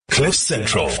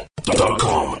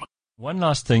CliffCentral.com. One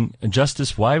last thing,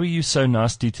 Justice, why were you so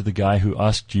nasty to the guy who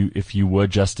asked you if you were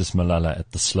Justice Malala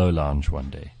at the Slow Lounge one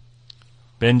day?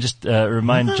 Ben, just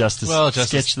remind Justice,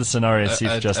 sketch the scenario, see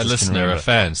if Justice a listener, can remember. a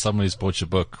fan, someone who's bought your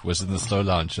book was in the Slow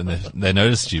Lounge and they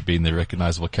noticed you being the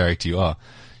recognizable character you are.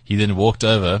 He then walked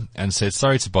over and said,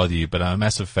 sorry to bother you, but I'm a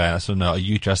massive fan. I just want to know, are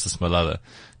you Justice Malala?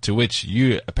 To which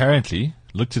you apparently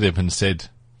looked at him and said,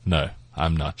 no,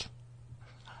 I'm not.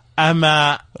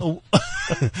 Okay.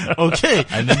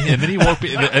 And then he walked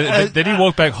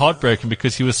back heartbroken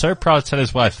because he was so proud to tell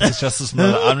his wife, this is Justice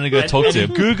Malala, I'm going to go talk to him.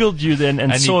 He Googled you then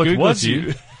and saw it was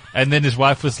you. And then his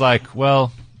wife was like,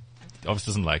 well, he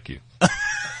obviously doesn't like you.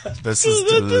 This is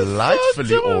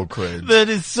delightfully awkward. That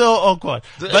is so awkward.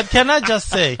 But can I just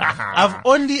say, I've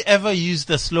only ever used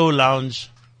the Slow Lounge.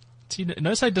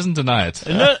 Notice how he doesn't deny it.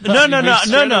 No.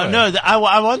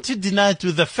 I want to deny it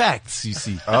with the facts, you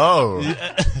see. Oh.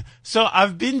 So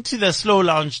I've been to the Slow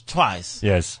Lounge twice.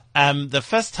 Yes. The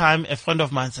first time a friend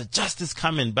of mine said, Justice,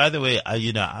 come in. By the way,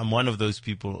 I'm one of those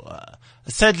people.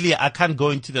 Sadly, I can't go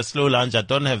into the Slow Lounge. I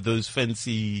don't have those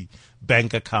fancy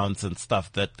bank accounts and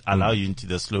stuff that allow you into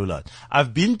the Slow Lounge.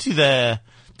 I've been to the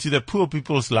poor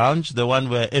people's lounge, the one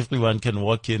where everyone can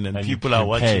walk in and people are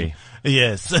watching.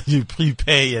 Yes, you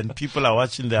prepay and people are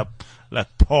watching their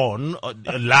porn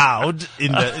loud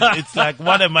it's like,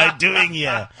 what am I doing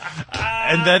here?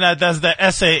 And then there's the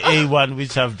SAA one,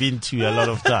 which I've been to a lot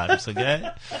of times. Okay.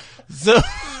 So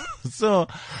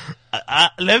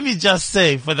let me just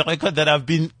say for the record that I've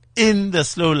been in the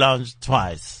Slow Lounge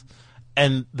twice.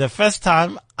 And the first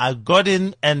time I got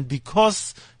in, and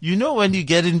because, when you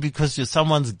get in because you're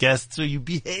someone's guest, so you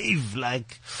behave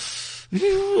like,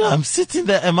 I'm sitting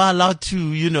there, am I allowed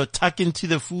to, tuck into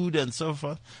the food and so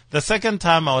forth? The second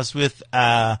time I was with,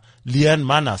 Leanne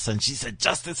Manas, and she said,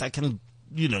 Justice, I can,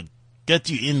 get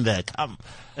you in there, come.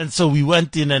 And so we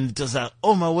went in and it was like,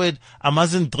 oh my word, I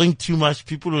mustn't drink too much.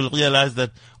 People will realize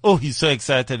that, oh, he's so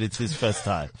excited, it's his first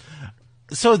time.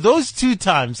 So those two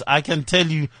times, I can tell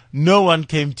you, no one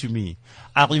came to me.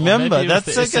 I remember that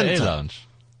second time. Lounge.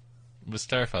 Let's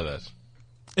clarify that.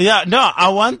 Yeah, no, I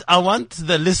want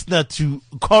the listener to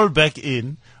call back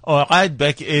in or write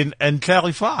back in and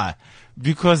clarify,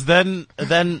 because then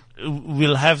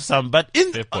we'll have some. But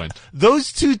Fair point.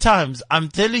 Those two times, I'm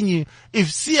telling you, if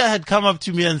Sia had come up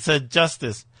to me and said,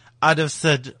 Justice, I'd have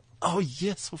said, oh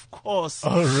yes, of course.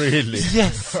 Oh really?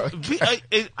 Yes.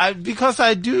 Because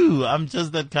I do. I'm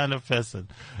just that kind of person.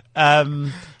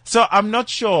 So I'm not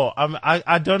sure.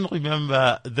 I don't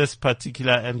remember this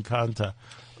particular encounter.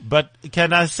 But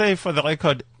can I say for the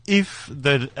record, if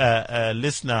the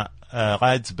listener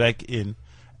writes back in,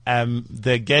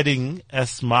 they're getting,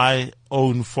 as my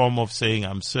own form of saying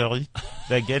I'm sorry,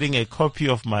 they're getting a copy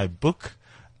of my book,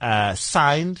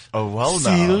 signed,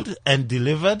 sealed, and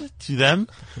delivered to them.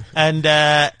 And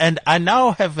I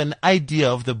now have an idea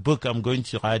of the book I'm going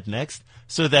to write next.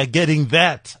 So they're getting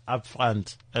that up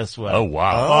front as well. Oh,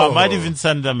 wow. Or I might even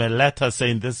send them a letter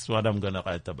saying this is what I'm going to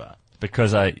write about.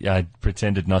 Because I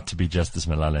pretended not to be Justice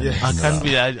Malala. Yes. I can't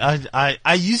be.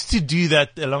 I used to do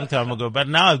that a long time ago, but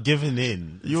now I've given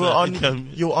in. You're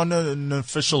on an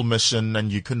official mission and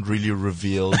you couldn't really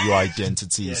reveal your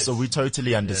identity. Yes. So we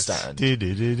totally understand. Yes.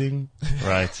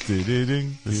 Right.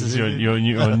 This is your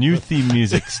new theme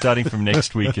music starting from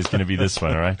next week is going to be this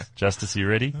one, all right? Justice, are you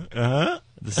ready? Uh-huh.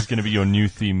 This is going to be your new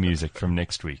theme music from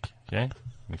next week, okay?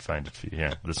 Let me find it for you.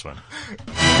 Yeah, this one.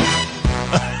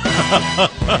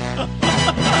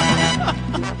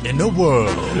 In a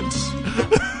world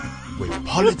where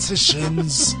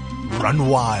politicians run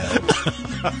wild,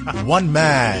 one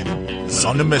man is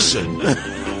on a mission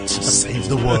to save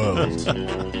the world,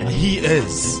 and he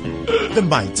is the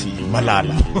mighty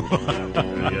Malala.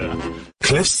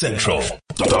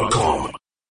 CliffCentral.com